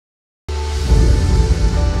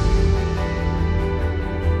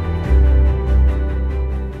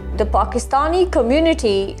The Pakistani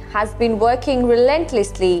community has been working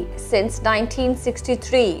relentlessly since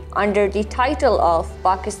 1963 under the title of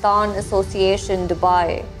Pakistan Association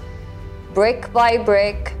Dubai. Brick by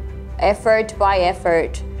brick, effort by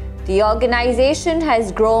effort, the organization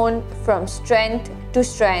has grown from strength to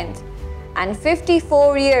strength, and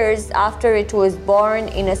 54 years after it was born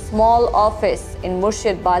in a small office in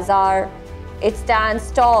Murshid Bazar, it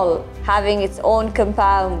stands tall, having its own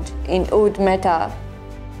compound in Oud Mehta.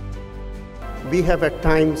 We have at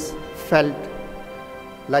times felt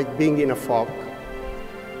like being in a fog,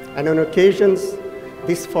 and on occasions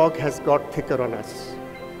this fog has got thicker on us.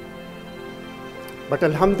 But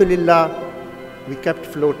Alhamdulillah, we kept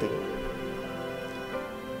floating.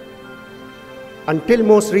 Until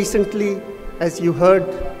most recently, as you heard,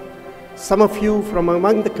 some of you from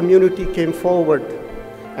among the community came forward,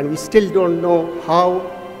 and we still don't know how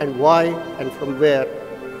and why and from where.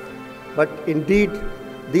 But indeed,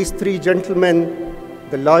 these three gentlemen,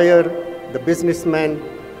 the lawyer, the businessman,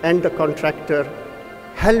 and the contractor,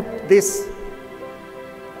 helped this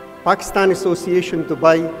Pakistan Association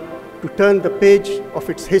Dubai to turn the page of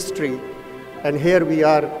its history, and here we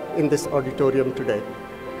are in this auditorium today.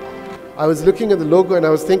 I was looking at the logo and I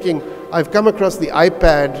was thinking, I've come across the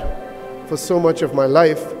iPad for so much of my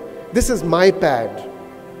life. This is my pad.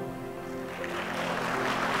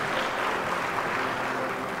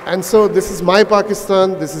 And so this is my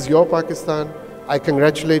Pakistan, this is your Pakistan. I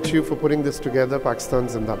congratulate you for putting this together. Pakistan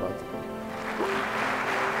Zindabad.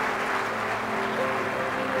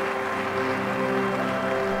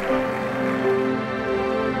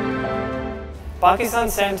 Pakistan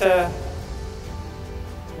Center,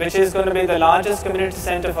 which is going to be the largest community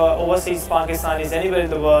center for overseas Pakistanis anywhere in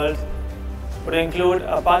the world, would include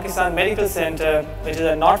a Pakistan Medical Center, which is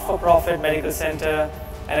a not-for-profit medical center,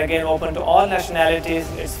 and again open to all nationalities.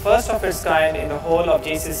 It's first of its kind in the whole of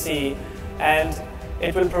GCC, and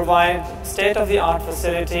it will provide state-of-the-art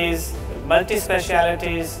facilities,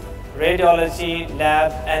 multi-specialities, radiology,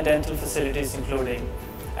 lab, and dental facilities including.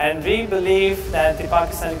 And we believe that the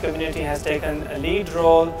Pakistani community has taken a lead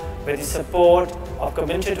role with the support of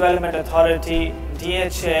Community Development Authority,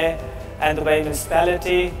 DHA, and the Dubai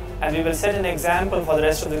municipality, and we will set an example for the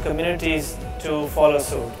rest of the communities to follow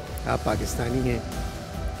suit. आप पाकिस्तानी हैं,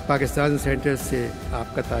 Pakistan centre से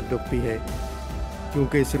आपका ताल्लुक़ भी है,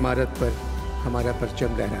 क्योंकि इस इमारत पर हमारा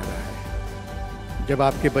परचम लहरा रहा है। जब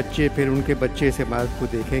आपके बच्चे फिर उनके बच्चे इस इमारत को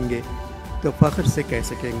देखेंगे तो फ़ख्र से कह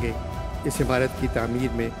सकेंगे इस इमारत की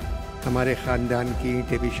तामीर में हमारे ख़ानदान की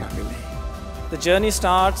ईंटें भी शामिल हैं। The journey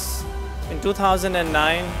starts in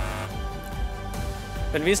 2009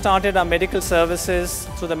 when we started our medical services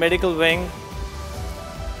through the medical wing.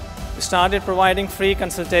 We started providing free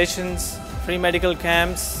consultations, free medical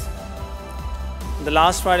camps on the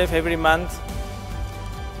last Friday of every month,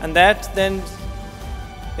 and that then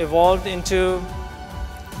evolved into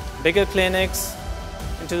bigger clinics,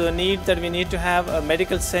 into the need that we need to have a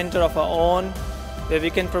medical center of our own where we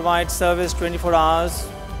can provide service 24 hours.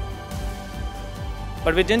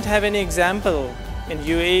 But we didn't have any example in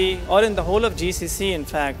UAE or in the whole of GCC, in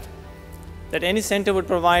fact, that any center would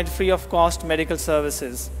provide free of cost medical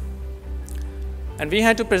services. And we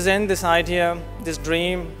had to present this idea, this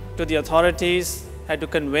dream to the authorities, had to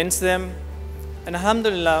convince them. And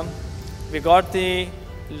alhamdulillah, we got the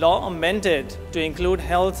law amended to include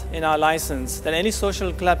health in our license, that any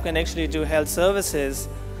social club can actually do health services,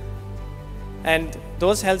 and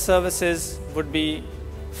those health services would be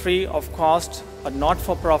free of cost or not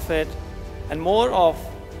for profit, and more of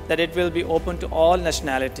that it will be open to all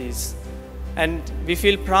nationalities. And we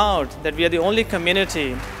feel proud that we are the only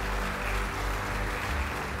community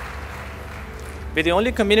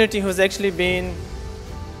who's actually been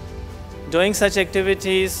doing such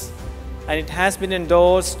activities, and it has been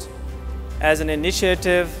endorsed as an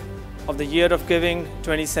initiative of the Year of Giving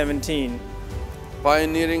 2017.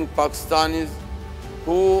 Pioneering Pakistanis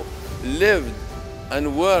who lived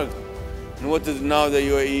and worked in what is now the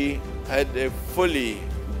UAE had a fully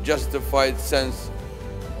justified sense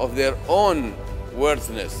of their own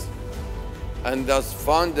worthiness, and thus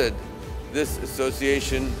founded this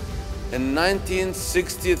association in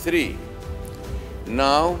 1963.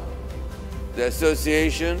 Now, the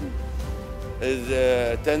association is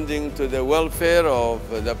attending to the welfare of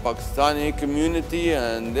the Pakistani community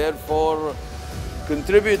and therefore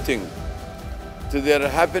contributing to their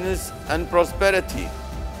happiness and prosperity.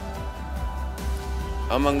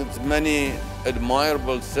 Among its many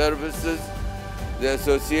admirable services, the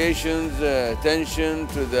association's attention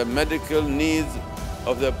to the medical needs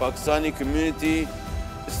of the Pakistani community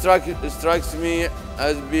strikes me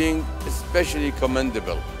as being especially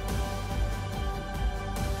commendable.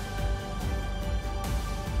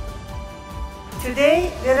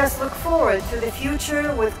 Today, let us look forward to the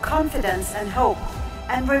future with confidence and hope,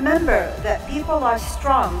 and remember that people are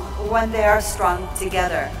strong when they are strong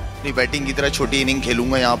together. अपनी batting की तरह छोटी inning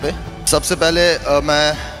खेलूंगा यहाँ पे। सबसे पहले मैं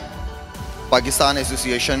पाकिस्तान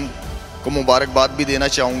एसोसिएशन को मुबारकबाद भी देना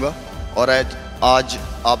चाहूँगा, और आज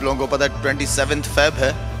आप लोगों को पता है 27 फेब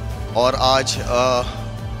है और आज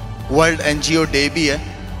वर्ल्ड NGO डे भी है,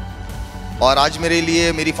 और आज मेरे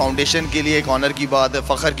लिए, मेरी फाउंडेशन के लिए एक ऑनर की बात है,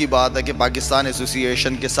 फ़ख्र की बात है कि पाकिस्तान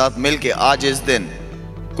एसोसिएशन के साथ मिलके आज इस दिन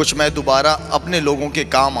कुछ मैं दोबारा अपने लोगों के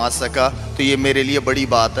काम आ सका, तो ये मेरे लिए बड़ी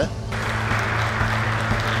बात है।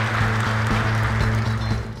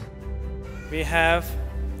 We have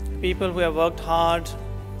people who have worked hard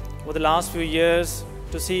over the last few years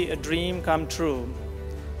to see a dream come true.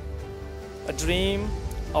 A dream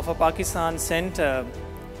of a Pakistan Center,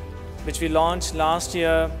 which we launched last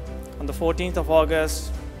year on the 14th of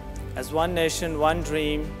August as One Nation, One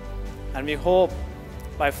Dream, and we hope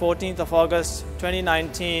by 14th of August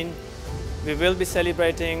 2019 we will be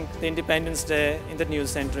celebrating the Independence Day in the new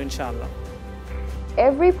center, inshallah.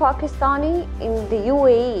 Every Pakistani in the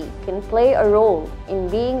UAE can play a role in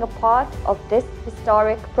being a part of this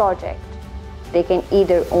historic project. They can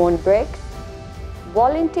either own bricks,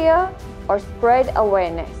 volunteer, or spread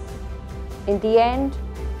awareness. In the end,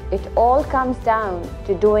 it all comes down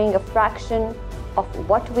to doing a fraction of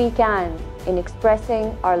what we can in expressing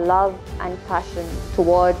our love and passion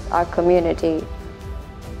towards our community.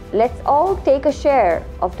 Let's all take a share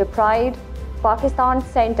of the pride Pakistan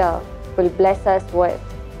Center will bless us with.